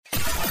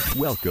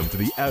Welcome to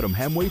the Adam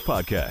Hamway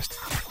Podcast.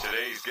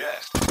 Today's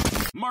guest,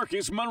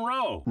 Marcus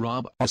Monroe,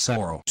 Rob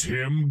Asaro,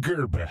 Tim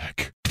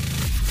Gerbeck.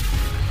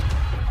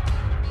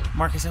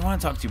 Marcus, I want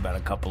to talk to you about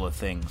a couple of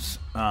things.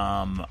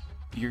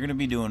 You're going to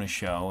be doing a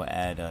show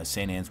at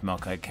St. Anne's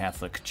Melkite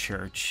Catholic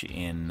Church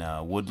in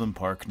Woodland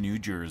Park, New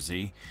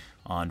Jersey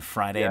on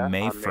Friday,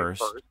 May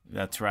 1st.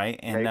 That's right.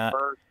 And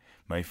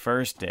May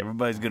 1st,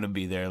 everybody's going to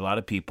be there. A lot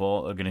of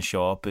people are going to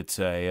show up. It's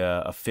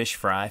a fish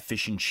fry,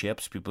 fish and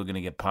chips. People are going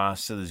to get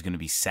pasta. There's going to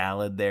be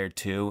salad there,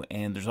 too.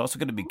 And there's also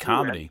going to be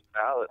comedy.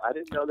 Salad. I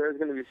didn't know there was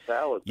going to be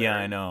salad there. Yeah,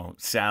 I know.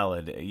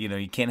 Salad. You know,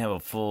 you can't have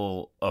a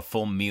full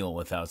meal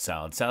without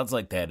salad. Salad's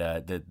like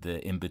that,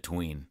 the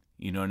in-between.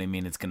 You know what I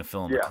mean? It's going to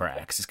fill in the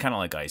cracks. It's kind of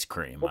like ice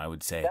cream, I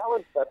would say.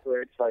 Salad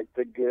separates like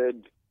the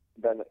good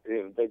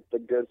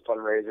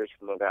fundraisers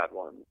from the bad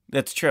ones.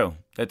 That's true.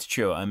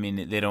 I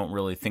mean, they don't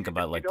really think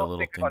about like the little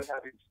things. If you don't think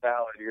about having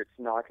salad, it's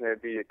not going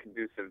to be a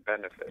conducive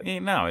benefit.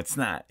 No, it's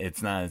not.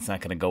 It's not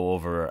going to go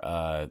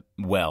over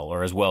well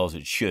or as well as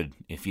it should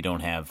if you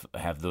don't have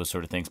those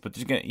sort of things. But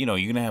there's you're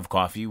going to have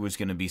coffee. There's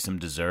going to be some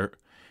dessert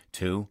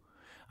too.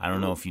 I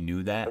don't know if you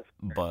knew that,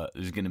 but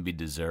there's going to be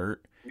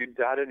dessert. You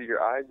dotted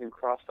your I's and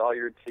crossed all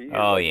your T's.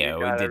 Oh, yeah,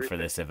 we did for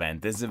this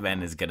event. This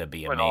event is going to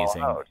be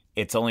amazing.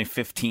 It's only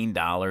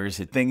 $15.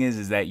 The thing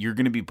is that you're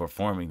going to be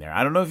performing there.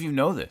 I don't know if you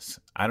know this.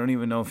 I don't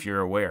even know if you're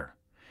aware.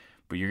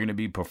 But you're going to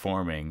be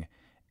performing,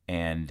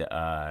 and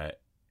I'm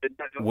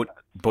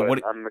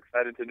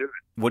excited to do it.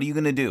 What are you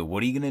going to do?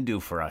 What are you going to do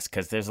for us?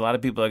 Because there's a lot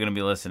of people that are going to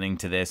be listening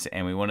to this,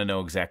 and we want to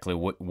know exactly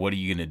what are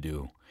you going to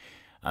do.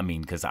 I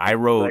mean, because I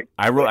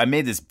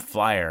made this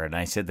flyer, and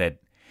I said that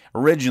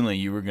originally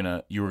you were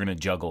gonna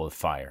juggle with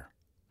fire,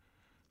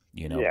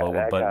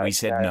 but we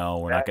said no,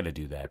 we're not gonna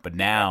do that. But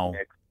now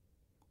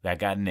that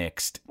got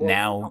nixed. Well,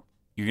 now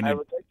you're gonna. I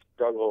would like to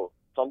juggle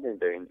something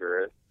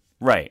dangerous,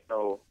 right?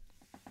 So,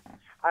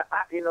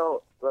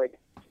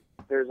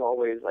 there's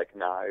always like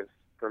knives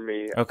for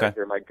me. Okay,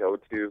 they're my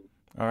go-to.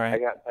 All right, I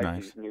got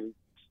these new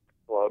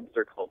clubs.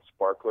 They're called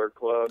sparkler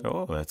clubs.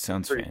 Oh, that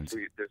sounds fancy.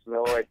 Sweet. There's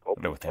no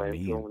open flame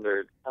to them.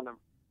 They're kind of,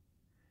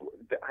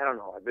 I don't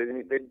know.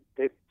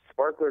 They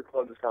sparkler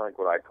clubs is kind of like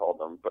what I call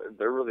them, but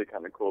they're really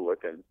kind of cool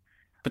looking.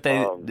 But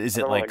is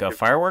it like a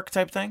firework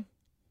type thing?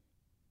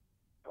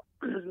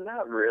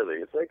 Not really.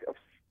 It's like on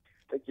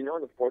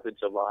the 4th of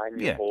July, and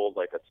you hold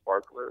like a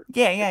sparkler.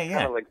 Yeah.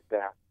 Kind of like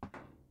that.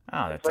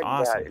 Oh, that's it's like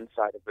awesome. That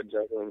inside of a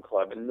juggling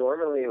club. And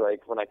normally,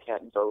 like, when I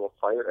can't juggle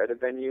fire at a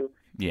venue,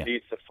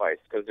 these suffice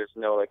because there's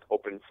no, like,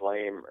 open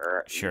flame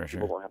or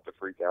people don't have to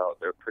freak out.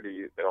 They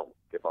don't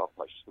give off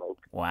much smoke.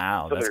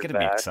 Wow, that's going to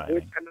be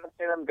exciting. I'm not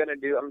saying I'm going to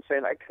do. I'm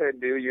saying I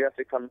could do. You have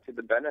to come to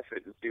the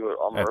benefit and see what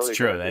I'm really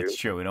going to do. That's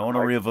true. We don't want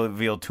to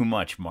reveal too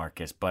much,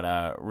 Marcus,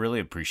 but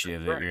really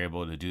appreciate that you're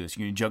able to do this.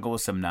 You can juggle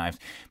with some knives.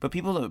 But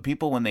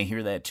people, when they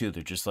hear that, too,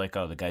 they're just like,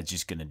 oh, the guy's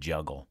just going to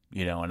juggle,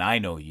 and I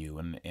know you,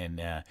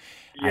 and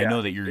I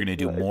know that you're going to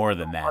do more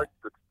than that.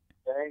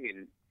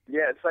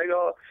 Yeah, it's like,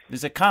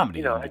 there's a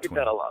comedy. I get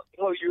that a lot.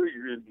 Oh, you're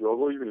going to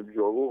juggle. You're going to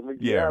juggle. Like,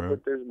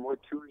 but there's more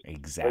to it.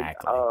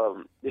 Exactly.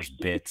 There's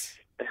bits.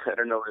 I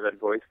don't know where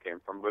that voice came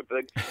from, but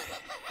like,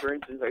 for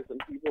instance, like some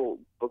people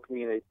book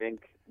me and they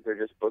think they're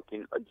just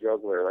booking a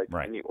juggler, like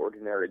any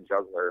ordinary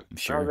juggler.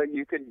 Sure. I was like,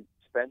 you could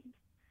spend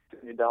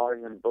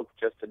 $20 and book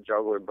just a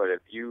juggler, but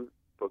if you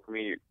book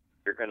me,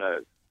 you're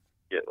gonna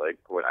get like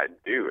what I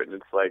do, and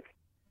it's like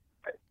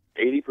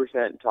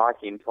 80%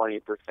 talking,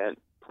 20%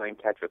 playing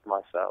catch with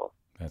myself.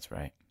 That's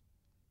right.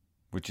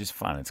 Which is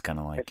fun. It's kind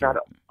of like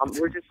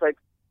we're just like,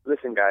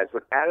 listen, guys.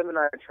 What Adam and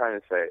I are trying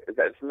to say is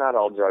that it's not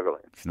all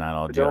juggling. It's not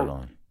all juggling.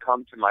 Don't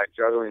come to my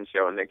juggling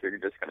show and think you're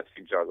just going to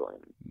see juggling.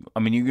 I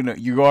mean,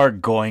 you are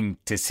going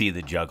to see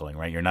the juggling,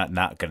 right? You're not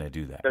going to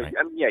do that, right?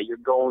 I mean, you're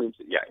going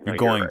to. Yeah, you're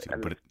going to, I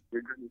mean, but it's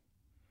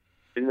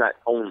not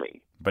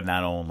only. But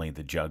not only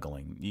the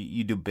juggling.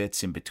 You do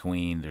bits in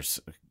between. There's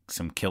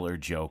some killer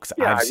jokes.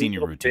 Yeah, I've seen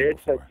your routine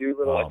before. I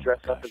do I dress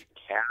up as a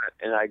cat,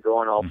 and I go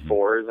on all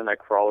fours, and I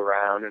crawl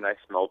around, and I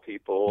smell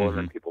people, and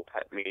then people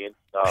pet me and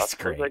stuff. That's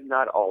great. It's like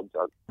not all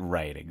juggling.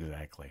 Right,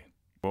 exactly.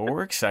 Well,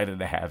 we're excited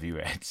to have you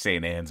at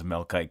St. Anne's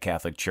Melkite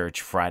Catholic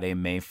Church Friday,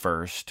 May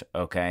 1st,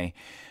 okay?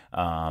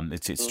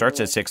 It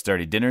starts at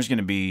 6:30. Dinner's going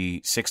to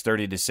be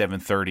 6:30 to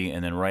 7:30,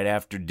 and then right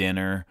after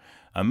dinner,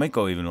 I might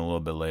go even a little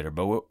bit later,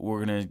 but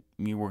we're gonna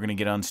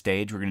get on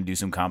stage. We're gonna do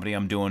some comedy.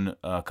 I'm doing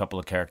a couple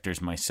of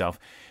characters myself,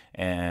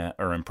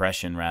 or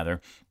impression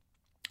rather.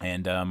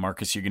 And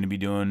Marcus, you're going to be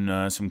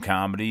doing some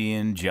comedy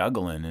and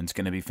juggling, and it's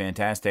going to be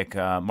fantastic.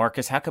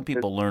 Marcus, how can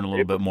people learn a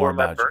little bit more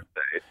about you?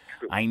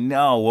 I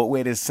know, what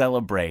way to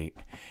celebrate.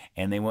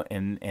 And they want,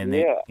 and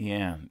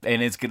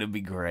it's gonna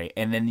be great.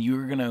 And then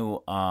you're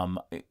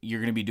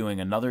gonna be doing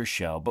another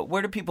show. But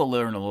where do people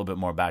learn a little bit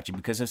more about you?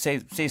 Because if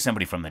say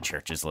somebody from the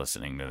church is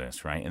listening to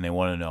this, right, and they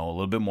want to know a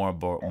little bit more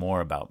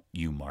about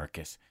you,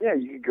 Marcus. Yeah,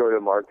 you can go to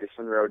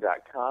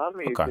marcusmonroe.com.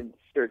 You can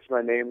search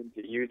my name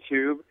to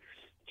YouTube.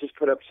 Just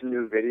put up some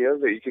new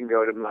videos, or you can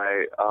go to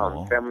my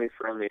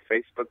family-friendly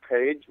Facebook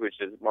page,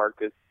 which is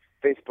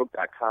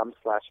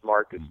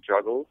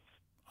Facebook.com/MarcusJuggles.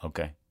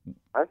 Okay.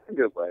 That's a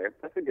good way.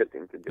 That's a good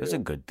thing to do. Those are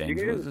good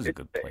things. Those are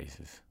good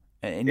places.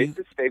 And it's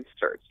a safe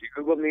search. You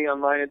Google me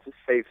online, it's a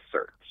safe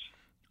search.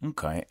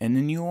 Okay. And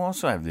then you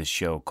also have this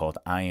show called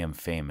I Am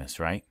Famous,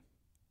 right?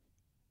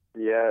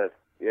 Yes.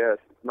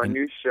 It's my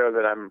new show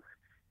that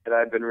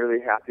I've been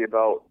really happy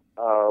about.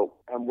 I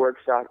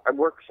workshopped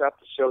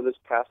the show this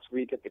past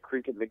week at the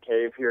Creek in the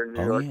Cave here in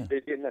New York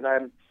City, and then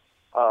I'm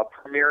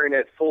premiering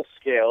it full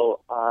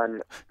scale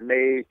on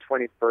May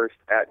 21st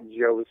at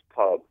Joe's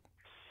Pub.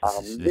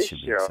 This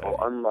show, exciting.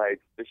 Unlike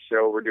the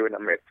show we're doing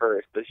on May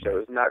 1st, this show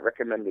is not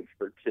recommended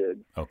for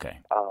kids. Okay.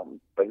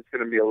 But it's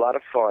going to be a lot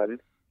of fun,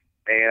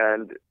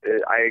 and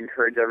I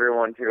encourage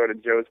everyone to go to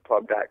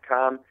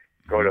joespub.com,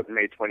 go to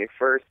May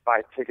 21st,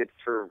 buy tickets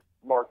for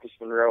Marcus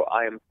Monroe,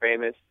 I Am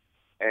Famous,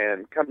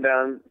 and come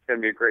down. It's going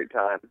to be a great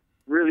time.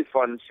 Really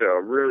fun show,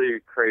 really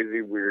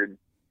crazy, weird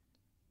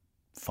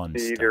fun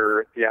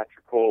theater,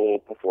 theatrical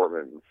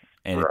performance.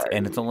 And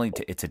it's only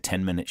it's a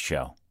 10-minute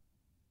show.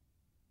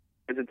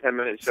 It's a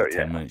 10-minute show, It's a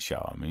 10-minute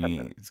show. I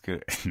mean, it's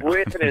good.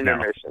 With an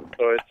intermission,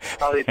 so it's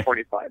probably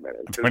 25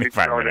 minutes.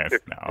 25 minutes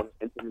now.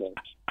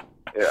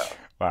 Yeah.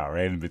 Wow,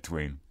 right in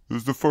between. This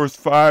is the first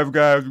 5,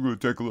 guys. We're going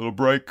to take a little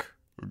break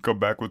and come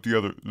back with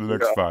the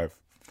next 5.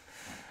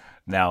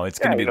 Now, it's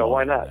going to be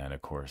longer than that,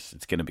 of course.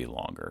 It's going to be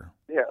longer.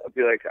 Yeah, it'll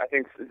be like, I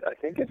think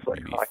it's like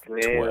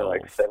clocking in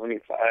like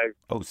 75.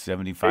 Oh,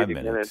 75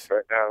 minutes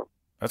right now.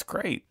 That's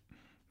great.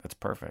 That's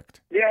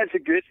perfect. Yeah, it's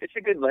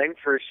a good length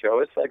for a show.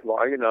 It's like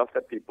long enough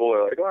that people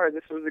are like, all right,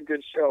 this was a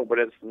good show, but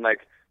it's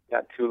like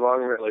not too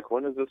long. We're like,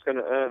 when is this going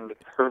to end?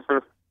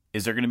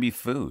 Is there going to be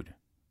food?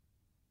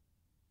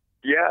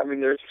 Yeah, I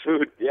mean, there's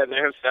food. Yeah, they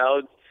have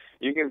salads.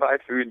 You can buy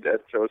food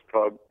at Joe's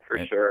Pub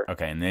for sure.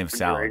 Okay, and they have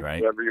salad,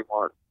 right? Whatever you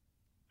want.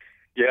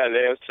 Yeah,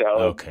 they have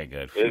salad. Okay,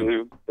 good.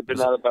 But they're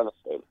not a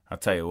benefit. I'll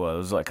tell you what, it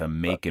was like a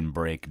make and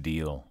break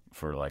deal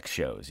for like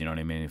shows. You know what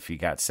I mean? If you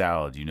got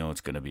salad, you know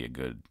it's going to be a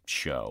good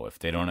show. If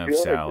they don't have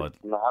salad,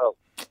 not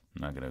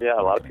going to. Yeah,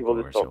 a lot of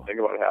people just don't think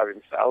about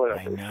having salad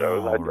at their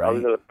shows. I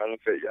was at a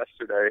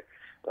benefit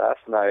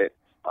last night,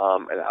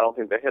 and I don't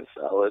think they had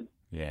salad.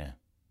 Yeah.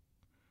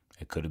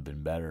 It could have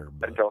been better.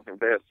 But I don't think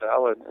they had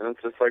salad, and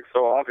it's just like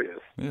so obvious.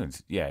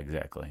 Yeah,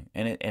 exactly.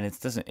 And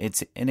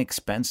it's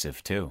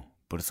inexpensive too.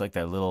 But it's like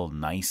that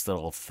nice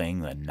little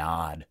thing, that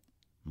nod.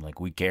 Like,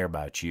 we care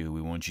about you.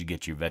 We want you to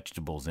get your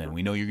vegetables in.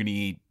 We know you're going to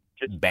eat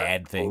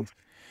bad things,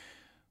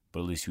 but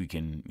at least we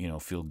can,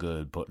 feel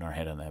good putting our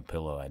head on that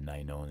pillow at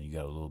night knowing that you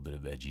got a little bit of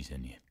veggies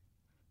in you.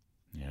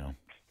 You know.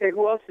 Hey,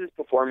 who else is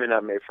performing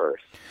on May 1st?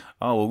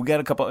 Oh, well, I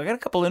got a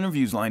couple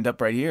interviews lined up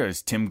right here.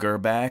 There's Tim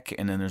Gerback,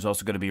 and then there's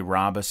also going to be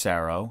Rob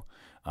Asaro.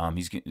 Rob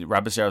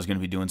Asaro is going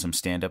to be doing some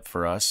stand-up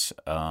for us.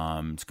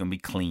 It's going to be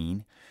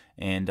clean.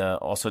 And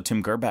also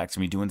Tim Gerback's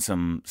going to be doing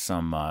some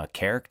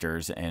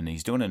characters, and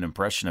he's doing an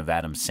impression of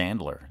Adam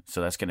Sandler.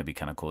 So that's going to be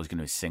kind of cool. He's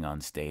going to sing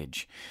on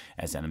stage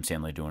as Adam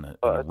Sandler doing an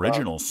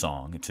original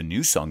song. It's a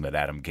new song that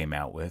Adam came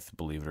out with,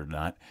 believe it or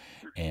not.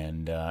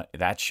 And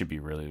that should be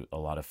really a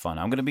lot of fun.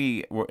 I'm going to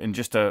be, in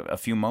just a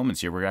few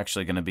moments here, we're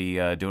actually going to be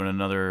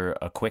doing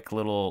a quick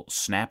little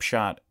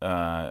snapshot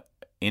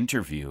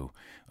interview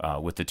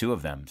with the two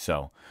of them.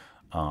 So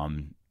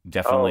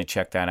definitely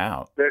check that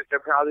out. They're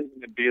probably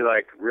going to be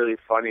like really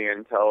funny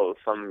and tell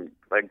some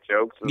like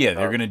jokes. And stuff.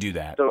 They're going to do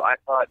that. So I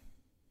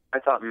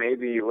thought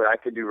maybe what I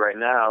could do right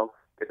now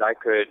is I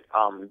could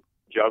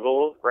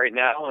juggle right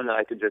now, and then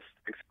I could just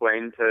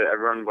explain to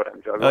everyone what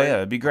I'm juggling. Oh yeah,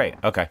 that'd be great.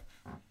 Okay.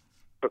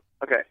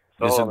 Okay.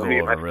 So this will go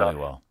over really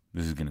well.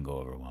 This is going to go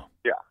over well.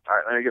 Yeah. All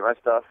right. Let me get my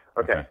stuff.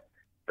 Okay.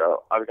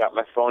 So I've got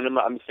my phone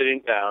I'm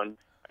sitting down.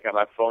 I got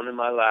my phone in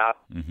my lap,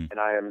 and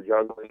I am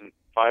juggling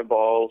 5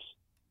 balls.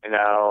 And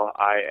now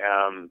I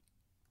am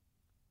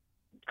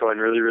going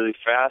really, really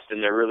fast,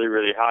 and they're really,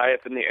 really high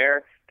up in the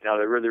air. And now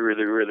they're really,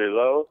 really, really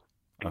low.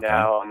 And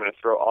now I'm going to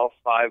throw all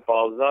 5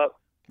 balls up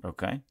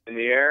in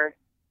the air.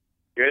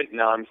 Good.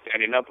 Now I'm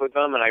standing up with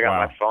them, and I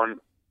got my phone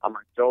on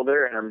my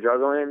shoulder, and I'm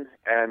juggling.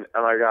 And,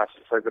 oh, my gosh,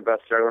 it's like the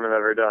best juggling I've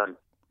ever done.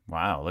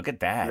 Wow, look at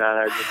that.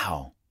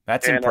 Wow.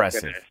 That's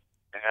impressive.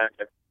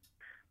 And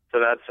so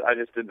I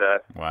just did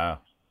that.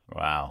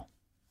 Wow.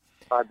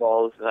 5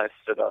 balls, and I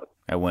stood up.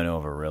 That went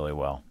over really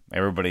well.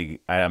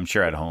 Everybody, I'm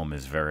sure at home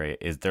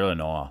they're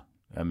in awe.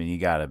 I mean, you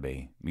gotta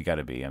be.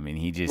 I mean,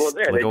 he just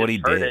look at what he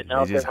did.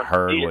 He just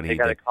heard what he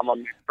did.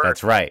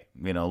 That's right.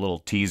 A little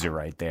teaser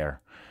right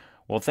there.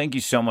 Well, thank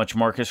you so much,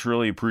 Marcus.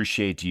 Really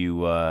appreciate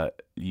you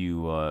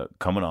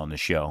coming on the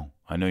show.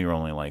 I know you're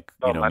only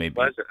maybe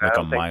pleasure. like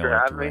a mile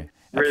away.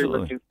 Really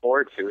looking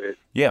forward to it.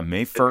 Yeah,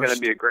 May 1st. It's going to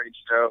be a great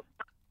show.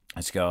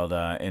 It's called,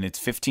 and it's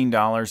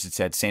 $15. It's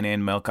at St.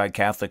 Anne Melkite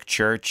Catholic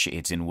Church.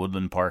 It's in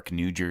Woodland Park,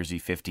 New Jersey,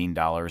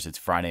 $15. It's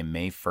Friday,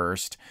 May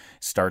 1st.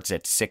 Starts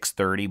at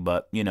 6:30,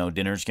 but,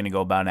 dinner's going to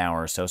go about an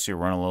hour or so, so you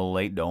run a little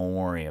late. Don't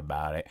worry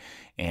about it.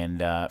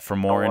 And for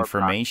more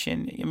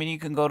information, you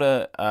can go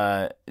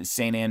to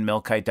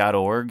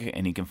stanmelkite.org,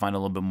 and you can find a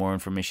little bit more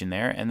information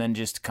there, and then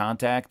just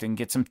contact and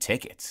get some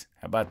tickets.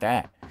 How about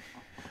that?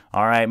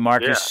 All right,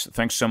 Marcus,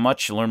 thanks so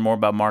much. To learn more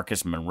about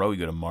Marcus Monroe, you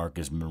go to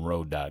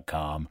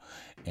marcusmonroe.com.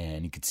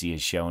 And you could see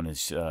his show in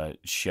his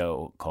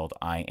show called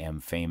I Am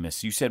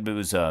Famous. You said it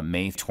was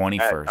May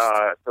 21st.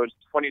 So it's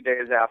 20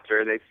 days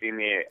after they see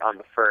me on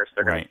the 1st.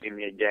 They're going to see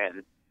me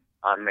again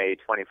on May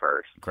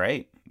 21st.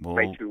 Great. Well,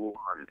 May 2-1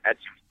 at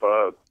the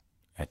pub.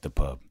 At the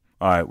pub.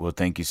 All right. Well,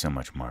 thank you so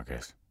much,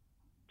 Marcus.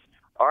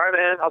 All right,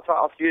 man.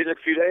 I'll see you in a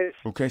few days.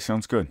 Okay,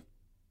 sounds good.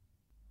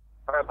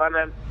 All right, bye,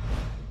 man.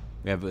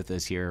 We have with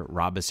us here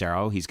Rob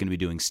Bassaro. He's going to be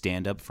doing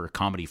stand-up for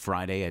Comedy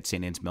Friday at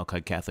St. Anne's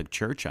Melkite Catholic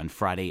Church on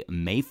Friday,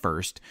 May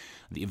 1st.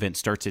 The event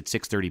starts at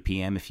 6:30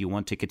 p.m. If you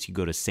want tickets, you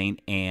go to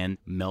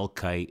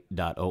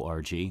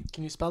saintannemelkite.org.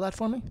 Can you spell that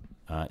for me?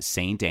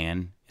 St.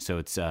 Anne, so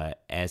it's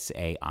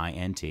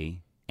SAINT,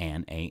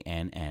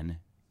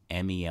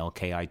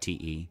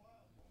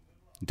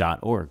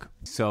 ANNEMELKITE.org.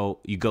 So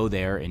you go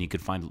there and you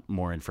can find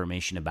more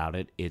information about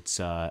it.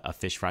 It's a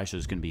fish fry, so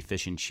there's going to be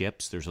fish and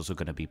chips. There's also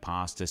going to be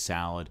pasta,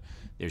 salad.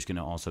 There's going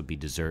to also be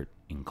dessert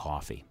and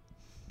coffee.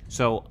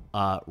 So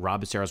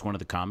Rob Bassaro is one of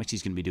the comics.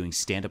 He's going to be doing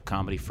stand-up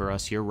comedy for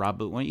us here.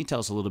 Rob, why don't you tell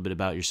us a little bit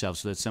about yourself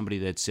so that somebody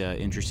that's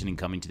interested in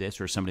coming to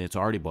this or somebody that's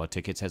already bought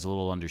tickets has a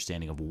little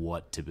understanding of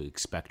what to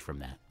expect from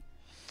that.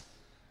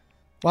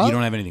 Well, You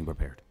don't have anything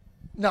prepared?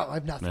 No, I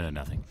have nothing. No,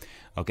 nothing.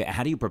 Okay,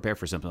 how do you prepare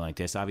for something like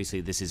this?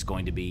 Obviously, this is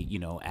going to be,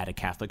 at a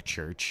Catholic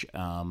church.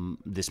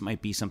 This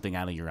might be something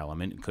out of your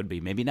element. It could be,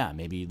 maybe not.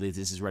 Maybe this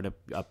is right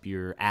up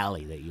your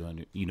alley that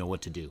you know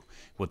what to do,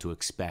 what to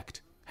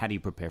expect. How do you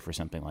prepare for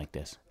something like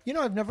this?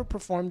 I've never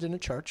performed in a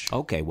church.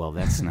 Okay, well,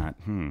 that's not.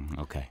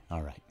 Okay,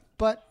 all right.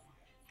 But,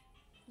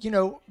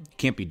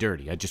 Can't be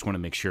dirty. I just want to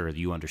make sure that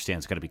you understand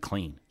it's got to be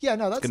clean. Yeah,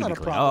 no, that's not a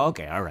problem. Oh,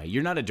 okay, all right.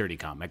 You're not a dirty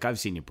comic. I've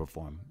seen you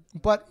perform.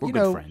 But, We're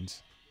good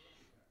friends.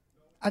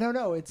 I don't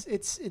know.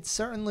 It's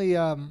certainly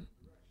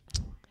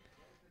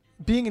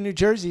being in New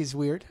Jersey is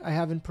weird. I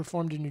haven't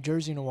performed in New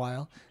Jersey in a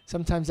while.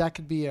 Sometimes that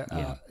could be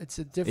it's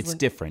different. It's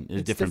different.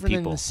 It's different different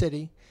people in the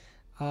city.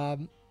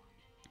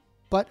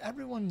 But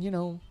everyone,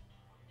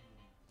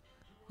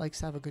 likes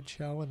to have a good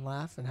show and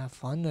laugh and have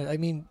fun. I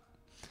mean,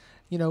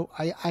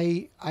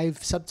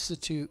 I've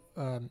substitute.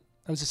 I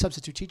was a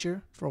substitute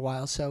teacher for a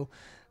while, so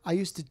I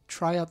used to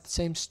try out the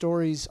same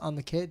stories on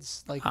the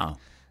kids, like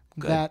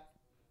that.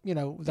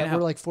 That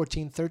were like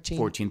 14, 13.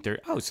 14,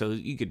 13. Oh, so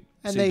you could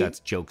and see that's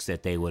jokes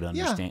that they would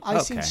understand. Yeah,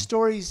 I've seen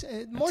stories,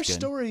 more good.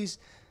 stories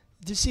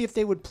to see if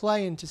they would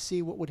play and to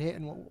see what would hit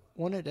and what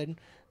wouldn't.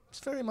 And it's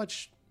very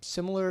much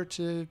similar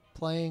to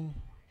playing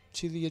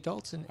to the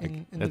adults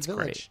in the village.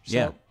 Great.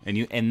 So,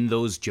 yeah, and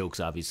those jokes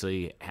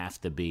obviously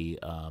have to be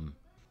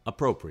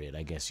appropriate,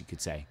 I guess you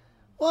could say.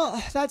 Well,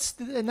 that's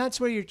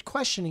where you're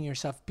questioning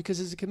yourself,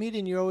 because as a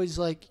comedian, you're always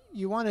like,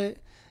 you don't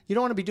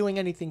want to be doing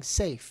anything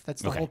safe.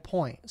 That's the whole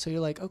point. So you're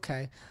like,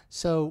 okay,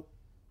 so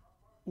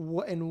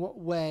in what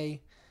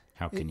way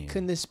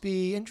can this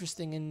be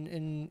interesting?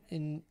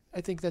 And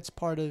I think that's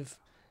part of,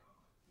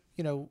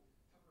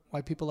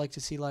 why people like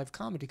to see live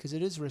comedy, because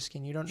it is risky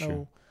and you don't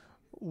know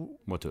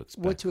what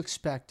to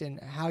expect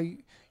and how you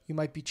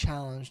might be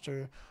challenged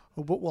or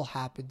what will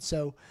happen.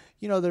 So,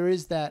 there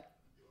is that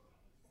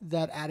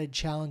added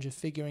challenge of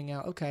figuring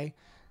out, okay,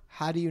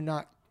 how do you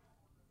not,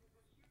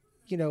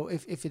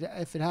 if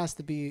it has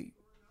to be,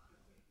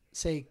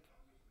 say,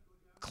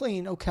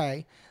 clean,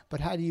 okay,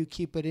 but how do you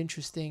keep it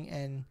interesting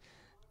and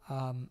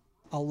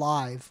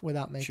alive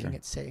without making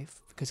it safe?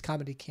 Because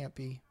comedy can't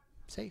be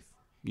safe.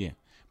 Yeah,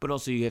 but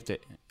also you have to.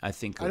 I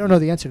think I don't know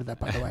the answer to that,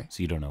 by the way.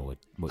 So you don't know what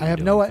I you're have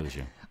doing no. for the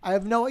show. I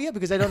have no idea,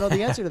 because I don't know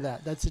the answer to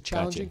that. That's a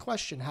challenging Gotcha.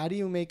 question. How do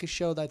you make a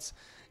show that's,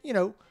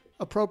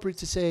 appropriate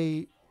to,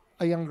 say,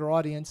 a younger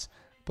audience,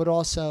 but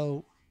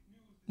also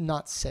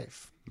not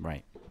safe?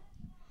 Right.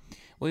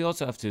 Well, you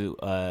also have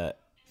to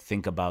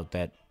think about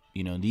that.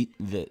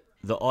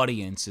 The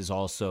audience is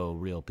also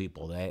real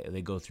people.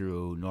 They go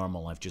through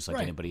normal life just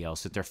like anybody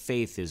else. That their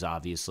faith is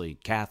obviously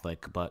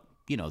Catholic, but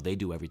they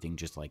do everything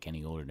just like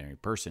any ordinary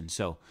person.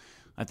 So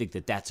I think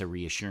that's a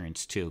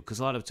reassurance too, because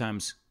a lot of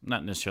times,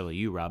 not necessarily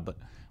you, Rob, but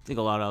I think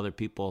a lot of other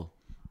people,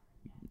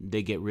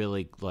 they get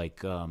really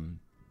like a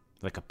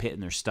pit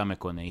in their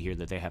stomach when they hear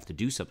that they have to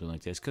do something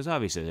like this, because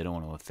obviously they don't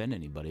want to offend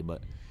anybody,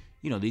 but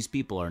these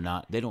people are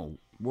not. They don't.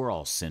 We're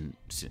all sin.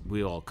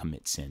 We all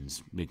commit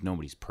sins. Like,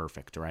 nobody's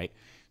perfect, right?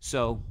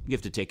 So you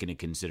have to take into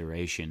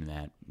consideration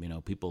that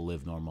people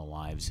live normal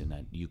lives, and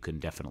that you can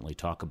definitely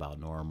talk about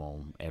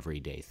normal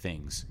everyday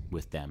things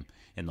with them,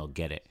 and they'll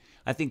get it.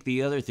 I think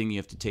the other thing you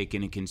have to take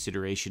into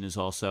consideration is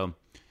also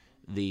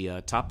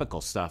the topical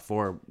stuff,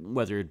 or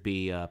whether it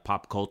be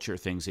pop culture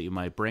things that you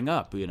might bring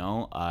up.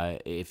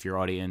 If your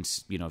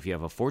audience, if you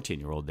have a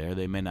 14-year-old there,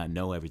 they may not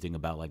know everything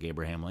about like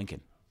Abraham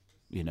Lincoln,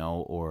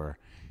 or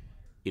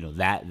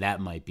that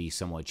might be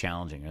somewhat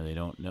challenging, or they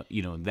don't know,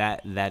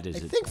 that is.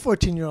 I think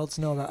 14-year-olds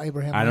know about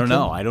Abraham Lincoln.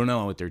 I don't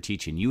know what they're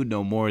teaching. You would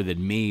know more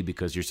than me,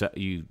 because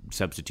you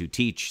substitute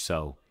teach.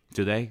 So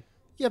do they?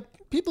 Yeah,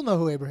 people know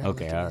who Abraham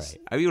Lincoln is.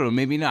 Okay, all right.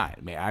 Maybe not.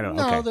 I don't.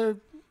 No, okay.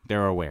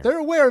 They're aware. They're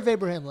aware of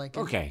Abraham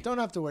Lincoln. Okay. Don't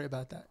have to worry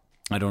about that.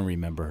 I don't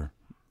remember.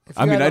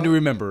 I do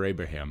remember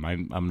Abraham.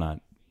 I'm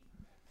not.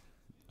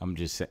 I'm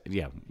just saying,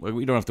 yeah,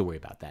 we don't have to worry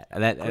about that.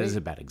 That is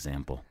a bad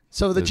example.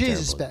 So the That's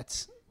Jesus terrible.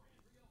 bits.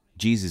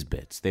 Jesus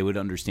bits. They would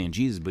understand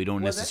Jesus, but you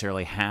don't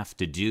necessarily have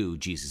to do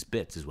Jesus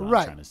bits, is what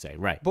Right. I'm trying to say.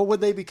 Right. But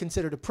would they be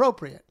considered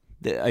appropriate?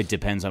 It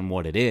depends on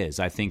what it is.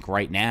 I think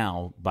right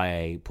now,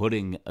 by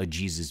putting a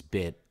Jesus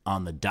bit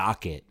on the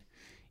docket,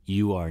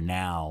 you are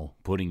now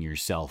putting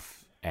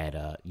yourself at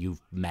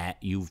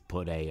you've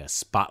put a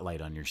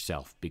spotlight on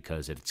yourself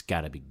because it's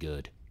got to be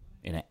good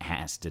and it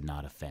has to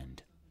not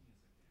offend.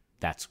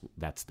 That's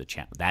the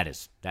challenge.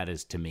 That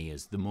is to me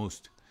is the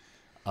most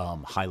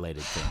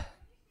highlighted thing.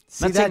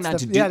 See, Not saying that's not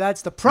the, to do, yeah,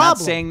 that's the problem.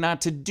 Not saying not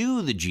to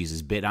do the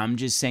Jesus bit. I'm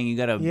just saying you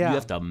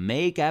have to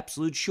make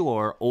absolute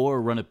sure, or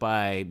run it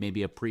by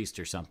maybe a priest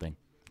or something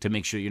to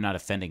make sure you're not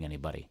offending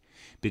anybody.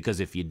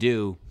 Because if you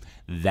do,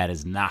 that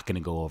is not going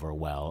to go over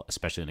well,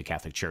 especially in a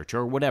Catholic church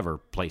or whatever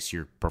place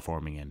you're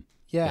performing in.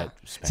 Yeah. That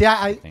See,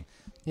 thing.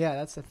 yeah,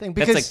 that's the thing.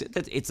 Because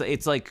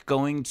It's like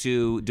going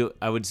to do.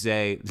 I would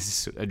say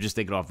I'm just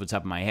thinking off the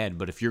top of my head,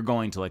 but if you're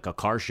going to like a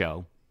car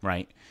show,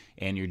 right,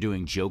 and you're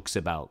doing jokes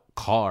about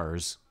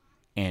cars,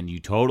 and you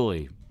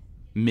totally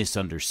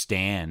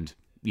misunderstand,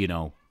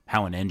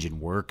 how an engine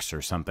works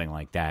or something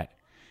like that,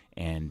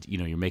 and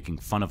you're making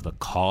fun of the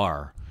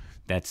car,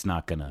 that's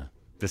not gonna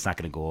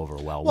go over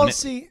well. Well,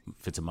 if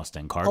it's a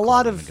Mustang car,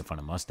 making fun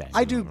of Mustangs.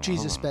 I do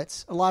Jesus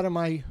bits. A lot of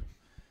my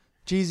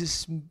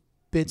Jesus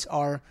bits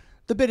are.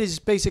 The bit is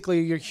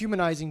basically you're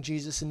humanizing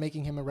Jesus and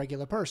making him a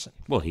regular person.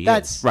 Well,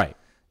 is. Right.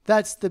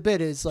 That's the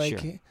bit is like,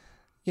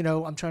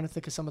 Sure. I'm trying to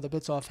think of some of the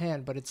bits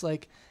offhand, but it's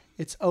like,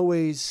 it's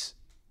always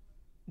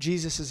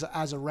Jesus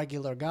as a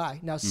regular guy.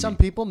 Now, some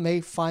people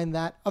may find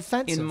that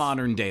offensive. In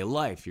modern day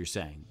life, you're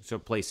saying. So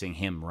placing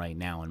him right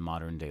now in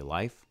modern day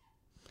life?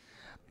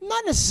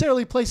 Not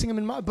necessarily placing him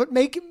in, but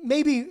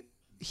maybe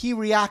he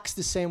reacts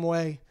the same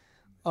way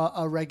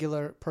a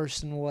regular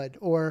person would.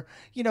 Or,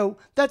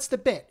 that's the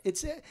bit.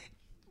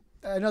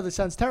 I know this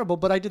sounds terrible,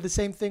 but I did the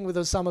same thing with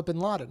Osama bin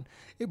Laden.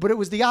 But it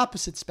was the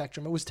opposite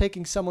spectrum. It was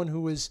taking someone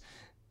who was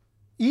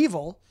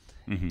evil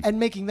and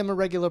making them a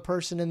regular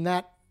person, and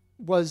that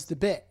was the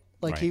bit.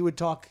 Like Right. he would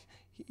talk,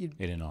 In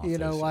an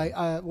office,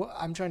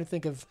 I'm trying to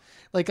think of,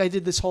 like I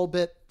did this whole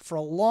bit for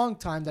a long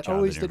time that Job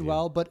always did interview.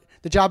 well, but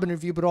the job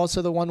interview, but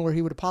also the one where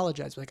he would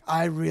apologize. Like,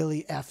 I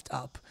really effed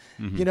up,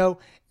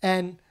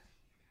 and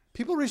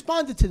people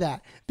responded to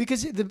that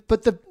because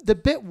the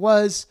bit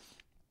was,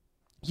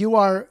 you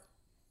are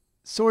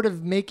sort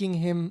of making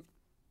him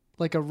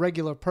like a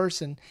regular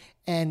person,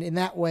 and in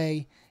that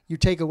way you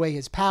take away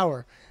his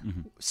power.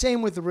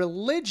 Same with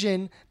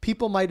religion.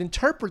 People might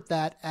interpret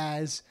that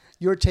as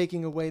you're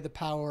taking away the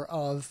power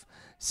of,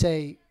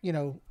 say,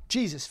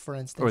 Jesus, for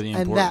instance. Or the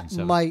and that importance of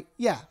it. might,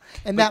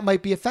 that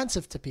might be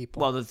offensive to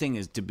people. Well, the thing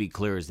is, to be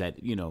clear, is that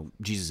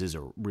Jesus is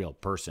a real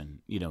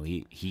person.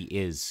 He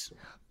is.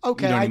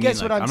 Okay, you know I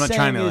guess what I'm I'm not saying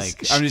trying to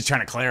is, I'm just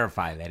trying to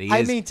clarify that he I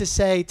is. mean to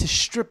say, to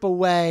strip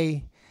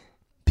away,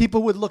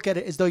 people would look at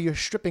it as though you're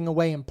stripping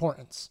away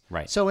importance.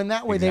 Right. So in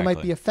that way, they might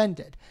Exactly. be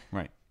offended.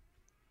 Right.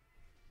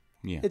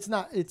 Yeah. It's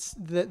not. It's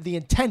the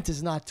intent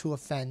is not to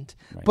offend,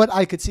 Right. but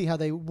I could see how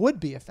they would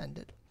be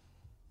offended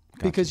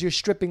because you're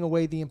stripping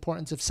away the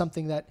importance of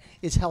something that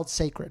is held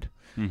sacred.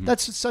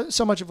 That's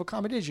so much of what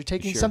comedy is. You're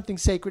taking Sure. something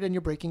sacred and you're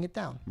breaking it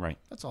down. Right.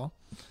 That's all.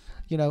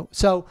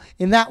 So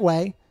in that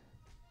way,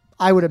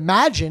 I would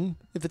imagine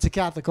if it's a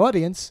Catholic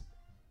audience,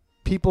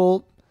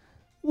 people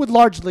would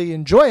largely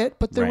enjoy it,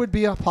 but there Right. would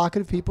be a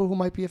pocket of people who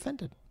might be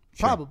offended.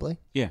 Sure. Probably.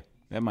 Yeah,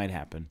 that might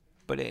happen.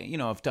 But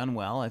if done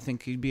well, I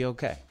think he'd be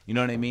okay. You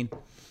know what I mean?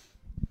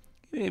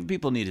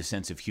 People need a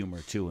sense of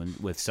humor too, and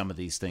with some of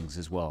these things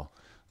as well.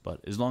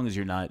 But as long as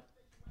you're not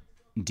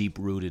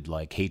deep-rooted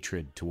like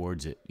hatred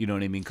towards it, you know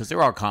what I mean? Because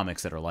there are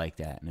comics that are like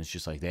that, and it's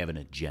just like they have an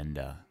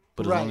agenda.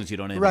 But as Right. long as you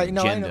don't have Right. an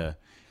No, I know. agenda,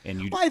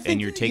 and Well, I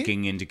think you're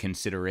taking into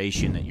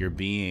consideration that you're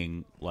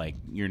being like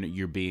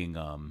you're being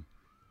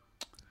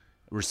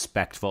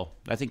respectful.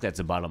 I think that's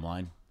the bottom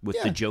line. With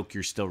the Yeah. joke,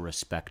 you're still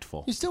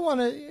respectful. You still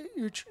want to,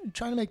 you're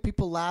trying to make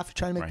people laugh,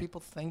 trying to make Right.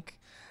 people think,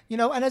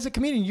 and as a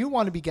comedian, you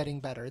want to be getting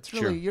better. It's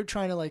really, Sure. you're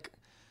trying to like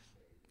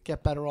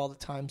get better all the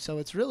time. So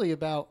it's really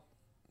about,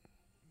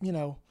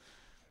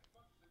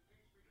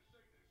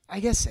 I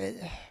guess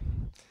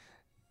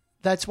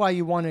that's why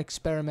you want to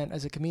experiment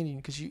as a comedian.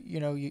 Because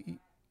you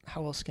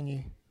how else can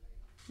you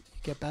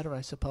get better,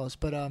 I suppose.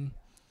 But,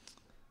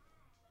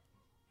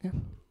 yeah.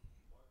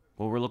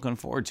 Well, we're looking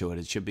forward to it.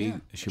 It should be Yeah,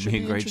 it should be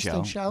a great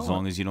interesting show. show. As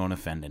long as you don't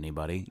offend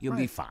anybody, you'll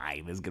be Right.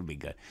 fine. It's gonna be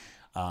good.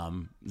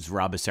 This is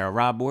Rob Becerra.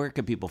 Rob, where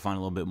can people find a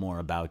little bit more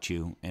about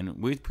you?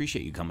 And we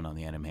appreciate you coming on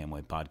the Adam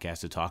Hamway podcast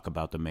to talk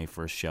about the May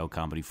 1st show,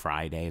 Comedy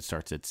Friday. It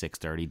starts at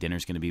 6:30.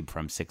 Dinner's going to be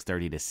from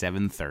 6:30 to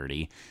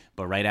 7:30.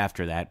 But right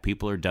after that,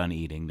 people are done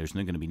eating. There's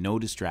going to be no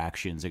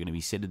distractions. They're going to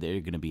be sitting there.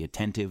 They're going to be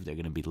attentive. They're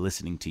going to be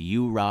listening to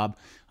you, Rob,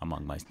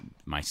 among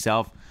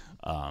myself,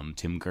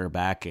 Tim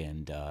Gerbach,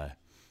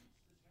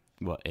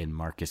 and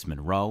Marcus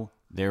Monroe.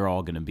 They're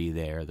all going to be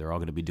there. They're all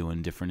going to be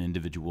doing different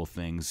individual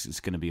things. It's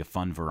going to be a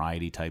fun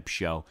variety type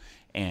show.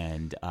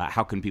 And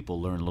how can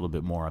people learn a little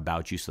bit more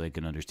about you so they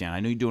can understand? I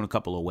know you're doing a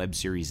couple of web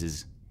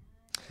series.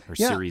 or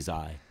Yeah. Series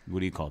I? What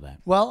do you call that?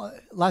 Well,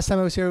 last time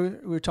I was here,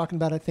 we were talking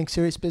about, I think,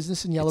 Serious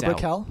Business and Yellow It's Brick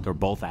out. Hell. They're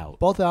both out.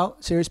 Both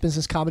out.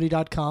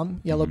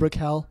 SeriousBusinessComedy.com,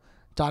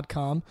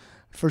 YellowBrickHell.com.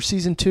 For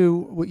season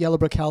 2 with Yellow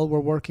Brick Hell,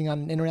 we're working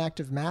on an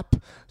interactive map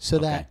so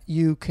that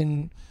you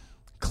can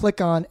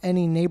click on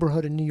any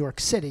neighborhood in New York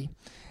City,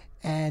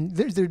 and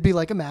there'd be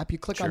like a map. You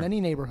click on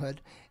any neighborhood,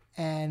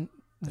 and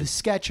the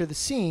sketch or the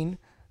scene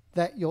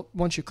that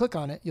once you click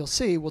on it, you'll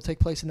see will take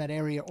place in that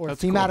area or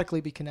That's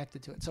thematically be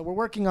connected to it. So we're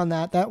working on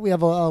that. That we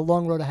have a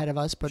long road ahead of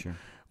us, but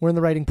we're in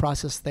the writing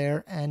process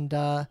there, and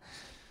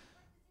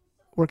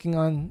working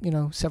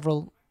on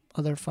several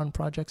other fun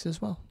projects as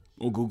well.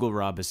 Well, Google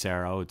Rob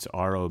Asaro. It's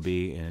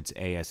R-O-B and it's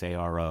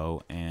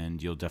A-S-A-R-O,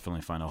 and you'll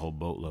definitely find a whole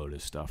boatload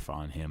of stuff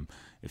on him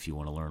if you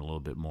want to learn a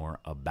little bit more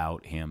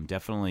about him.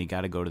 Definitely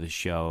got to go to the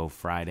show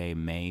Friday,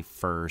 May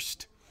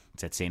 1st.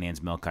 It's at St.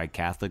 Anne's Melkite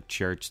Catholic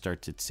Church.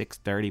 Starts at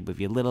 6:30, but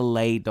if you're a little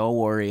late, don't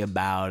worry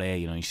about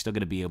it. You're still going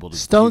to be able to...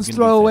 Stone's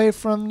throw away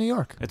from New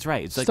York. That's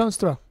right. It's Stone's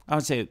throw. I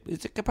would say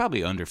it's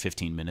probably under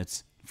 15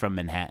 minutes from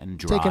Manhattan.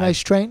 Drive. Take a nice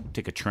train.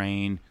 Take a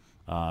train.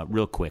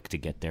 Real quick to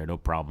get there, no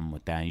problem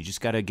with that. You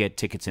just got to get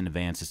tickets in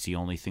advance. It's the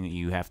only thing that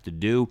you have to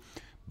do.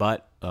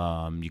 But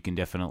you can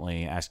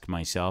definitely ask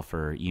myself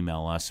or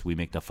email us,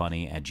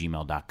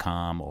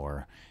 WeMakeTheFunny@gmail.com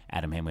or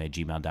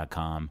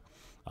AdamHamway@gmail.com,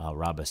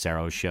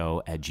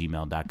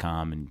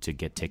 RobAsaroShow@gmail.com, and to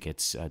get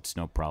tickets, it's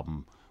no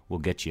problem. We'll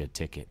get you a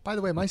ticket. By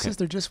the way, my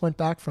sister just went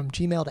back from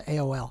Gmail to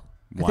AOL.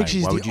 Why? I think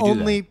she's Why would the you do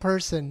only that?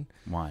 person.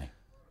 Why?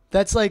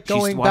 That's like She's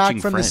going watching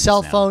back from the Friends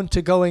cell now. phone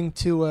to going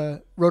to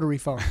a rotary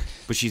phone.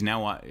 But she's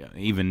now,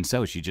 even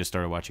so, she just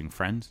started watching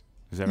Friends?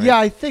 Is that right? Yeah,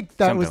 I think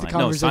that Something was the like-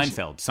 conversation.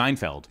 No,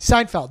 Seinfeld.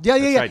 Seinfeld. Yeah,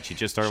 That's yeah. right. She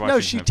just started No,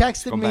 watching she Seinfeld.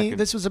 texted Go back me. and-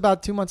 This was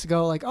about 2 months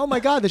ago. Like, oh my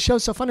God, the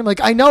show's so funny. I'm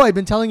like, I know. I've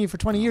been telling you for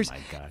 20 years. my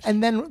gosh.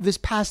 And then this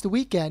past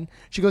weekend,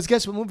 she goes,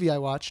 guess what movie I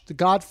watched? The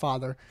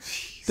Godfather.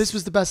 This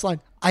was the best line.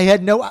 I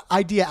had no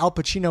idea Al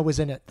Pacino was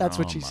in it. That's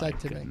what she said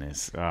to me.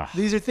 Ugh.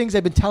 These are things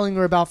I've been telling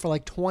her about for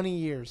like 20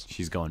 years.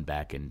 She's going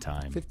back in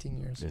time. 15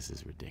 years. This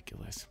is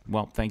ridiculous.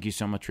 Well, thank you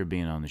so much for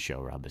being on the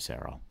show, Rob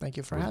Asaro. Thank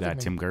you for We've having got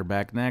me. Tim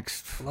Gerback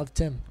next. Love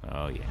Tim.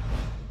 Oh, yeah.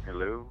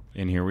 Hello.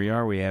 And here we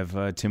are. We have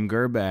Tim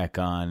Gerback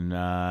on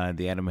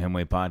the Adam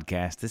Hemway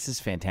podcast. This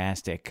is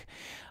fantastic.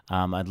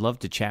 I'd love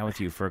to chat with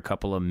you for a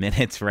couple of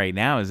minutes right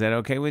now. Is that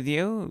okay with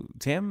you,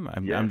 Tim?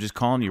 I'm just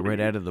calling you right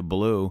out of the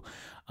blue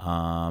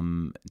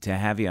to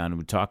have you on.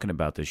 We're talking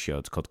about this show.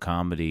 It's called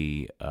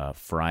Comedy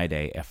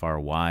Friday,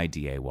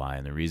 F-R-Y-D-A-Y.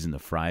 And the reason the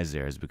fry's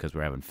there is because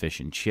we're having fish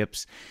and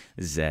chips.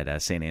 This is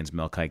at St. Anne's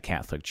Melkite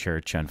Catholic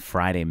Church on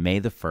Friday, May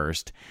the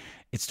 1st.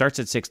 It starts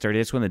at 6:30.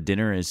 That's when the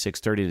dinner is,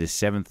 6:30 to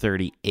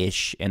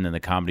 7:30-ish, and then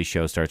the comedy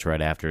show starts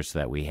right after so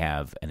that we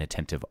have an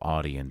attentive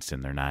audience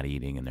and they're not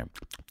eating and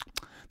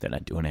they're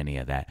not doing any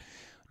of that.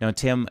 Now,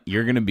 Tim,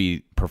 you're going to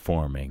be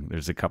performing.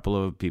 There's a couple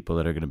of people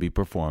that are going to be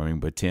performing,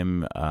 but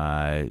Tim,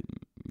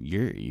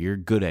 you're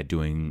good at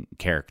doing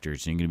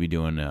characters. You're going to be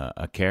doing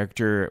a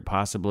character,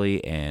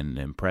 possibly an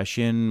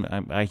impression.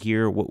 I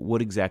hear.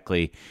 What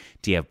exactly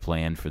do you have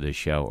planned for this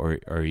show, or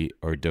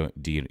do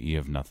you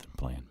have nothing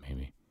planned?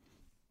 Maybe.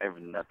 I have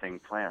nothing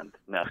planned.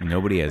 No.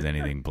 Nobody has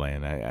anything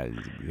planned.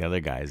 The other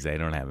guys, they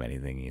don't have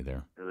anything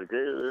either. They're like,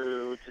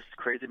 "Oh, just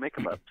crazy make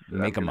 'em up.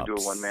 Make 'em I'm gonna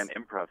ups. do a one-man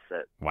improv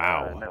set.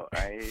 Wow. No,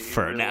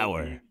 For an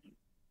hour.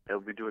 I'll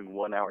be doing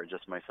 1 hour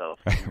just myself.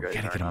 We gotta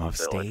get him off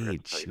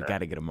stage. We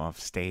gotta get him off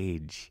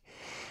stage.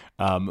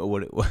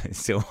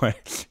 It's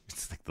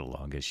like the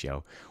longest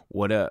show.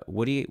 What do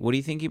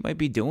you think you might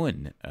be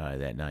doing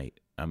that night?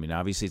 I mean,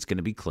 obviously it's going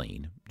to be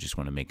clean. Just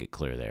want to make it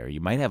clear there.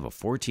 You might have a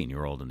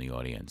 14-year-old in the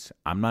audience.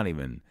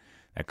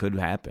 That could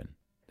happen.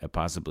 That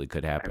possibly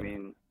could happen. I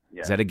mean,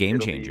 yeah, is that a game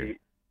changer?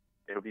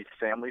 It'll be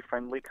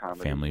family-friendly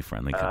comedy.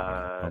 Family-friendly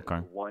comedy. Okay.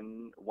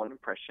 One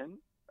impression.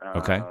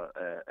 Okay.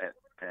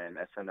 An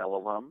SNL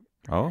alum.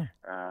 Oh.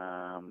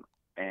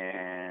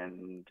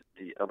 And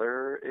the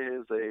other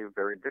is a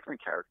very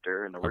different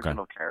character, an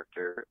original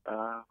character,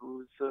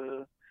 who's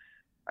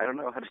I don't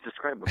know how to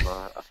describe him.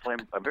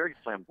 A very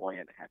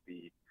flamboyant,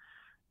 happy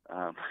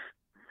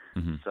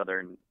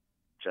Southern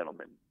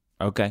gentleman.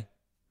 Okay.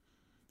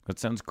 That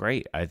sounds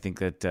great. I think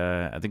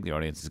the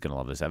audience is going to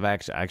love this. I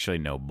actually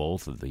know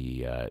both of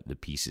the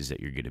pieces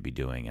that you're going to be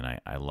doing, and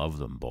I love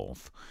them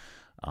both,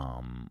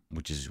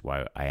 which is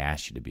why I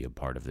asked you to be a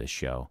part of this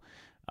show.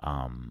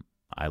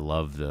 I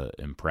love the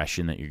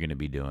impression that you're going to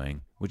be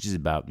doing, which is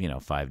about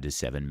 5 to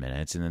 7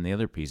 minutes, and then the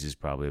other piece is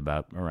probably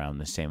about around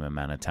the same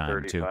amount of time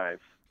 35.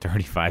 too.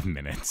 35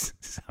 minutes.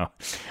 So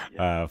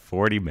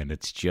 40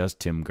 minutes, just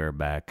Tim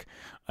Gerback.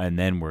 And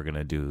then we're going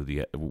to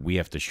do we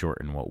have to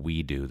shorten what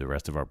we do, the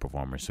rest of our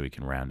performers, so we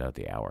can round out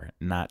the hour.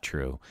 Not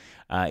true.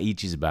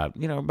 Each is about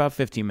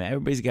 15 minutes.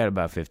 Everybody's got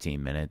about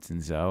 15 minutes.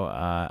 And so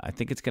I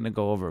think it's going to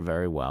go over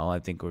very well. I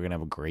think we're going to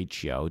have a great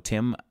show.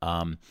 Tim,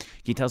 can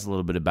you tell us a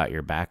little bit about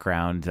your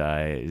background,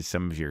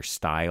 some of your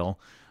style?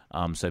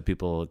 So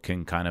people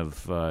can kind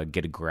of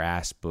get a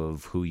grasp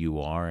of who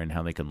you are and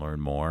how they can learn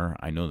more.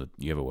 I know that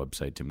you have a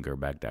website,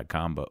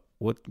 timgerback.com, but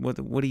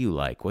what do you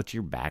like? What's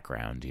your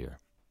background here?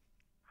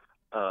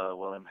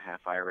 Well, I'm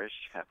half Irish,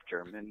 half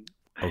German.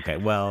 Okay,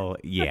 well,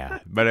 yeah,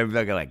 but I'm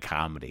talking like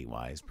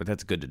comedy-wise, but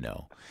that's good to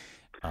know,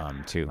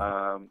 too.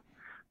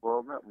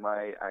 Well, no,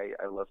 I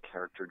love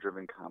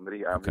character-driven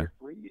comedy,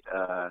 obviously.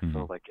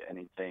 So like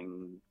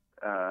anything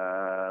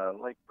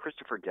like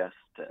Christopher Guest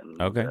and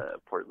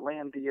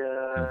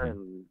Portlandia,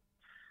 and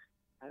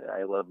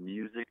I love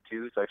music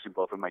too. So actually,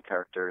 both of my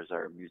characters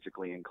are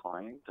musically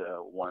inclined.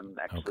 One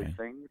actually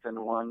sings, and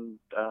one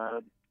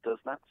does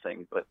not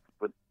sing, but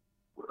would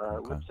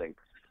lip sync.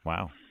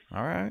 Wow.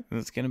 All right,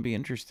 that's going to be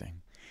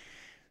interesting.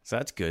 So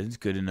that's good. It's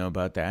good to know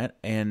about that.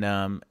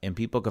 And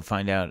people can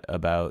find out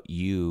about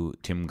you,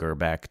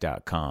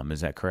 timgerbach.com.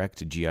 Is that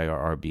correct?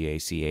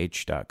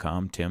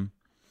 GIRRBACH.com, Tim?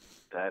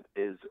 That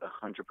is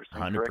 100%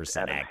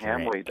 100%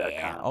 accurate.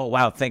 AdamHamway.com. Oh,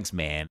 wow. Thanks,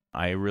 man.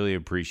 I really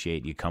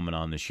appreciate you coming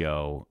on the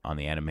show on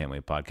the Adam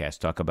Hamway podcast.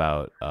 Talk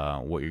about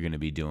what you're going to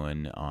be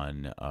doing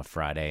on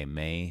Friday,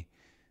 May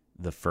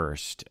the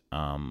 1st,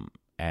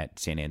 at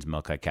St. Anne's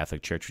Melkite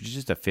Catholic Church, which is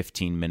just a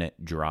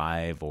 15-minute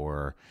drive,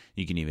 or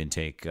you can even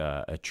take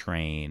a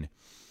train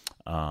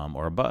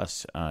or a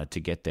bus to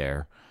get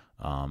there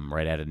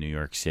right out of New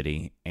York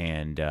City.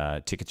 And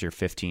tickets are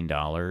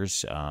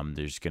 $15.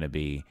 There's going to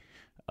be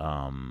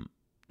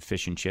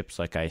fish and chips,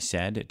 like I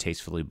said,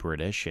 tastefully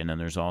British. And then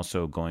there's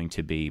also going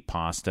to be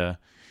pasta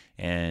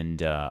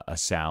and a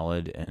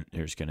salad, and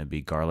there's going to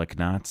be garlic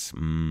knots.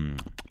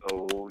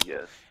 Oh,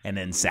 yes. And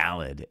then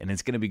salad, and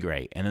it's going to be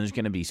great. And then there's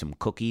going to be some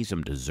cookies,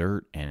 some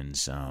dessert, and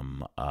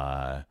some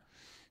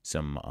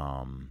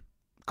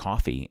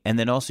coffee. And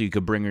then also you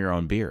could bring your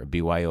own beer,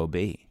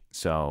 BYOB.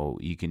 So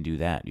you can do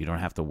that. You don't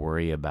have to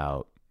worry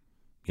about,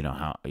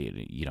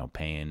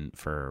 paying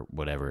for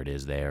whatever it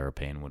is there, or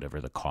paying whatever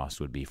the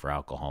cost would be for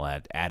alcohol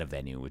at a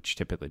venue, which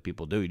typically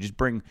people do. You just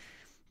bring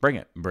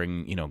it.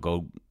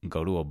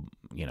 Go to a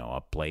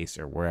place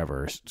or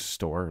wherever,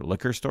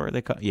 liquor store.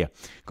 Go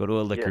to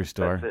a liquor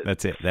store.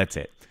 That's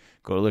it.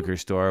 Go to a liquor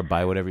store,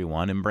 buy whatever you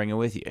want, and bring it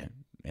with you.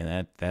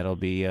 And that'll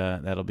be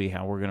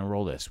how we're gonna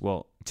roll this.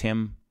 Well,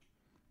 Tim,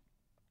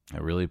 I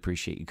really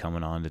appreciate you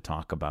coming on to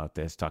talk about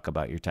this, talk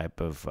about your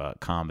type of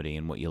comedy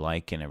and what you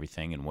like and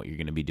everything, and what you're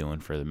going to be doing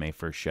for the May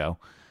 1st show.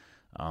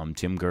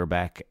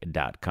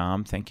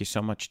 TimGerbach.com. Thank you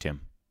so much,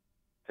 Tim.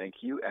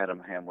 Thank you,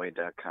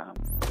 AdamHamway.com.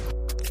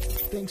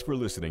 Thanks for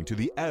listening to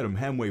the Adam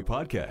Hamway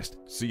Podcast.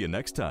 See you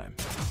next time.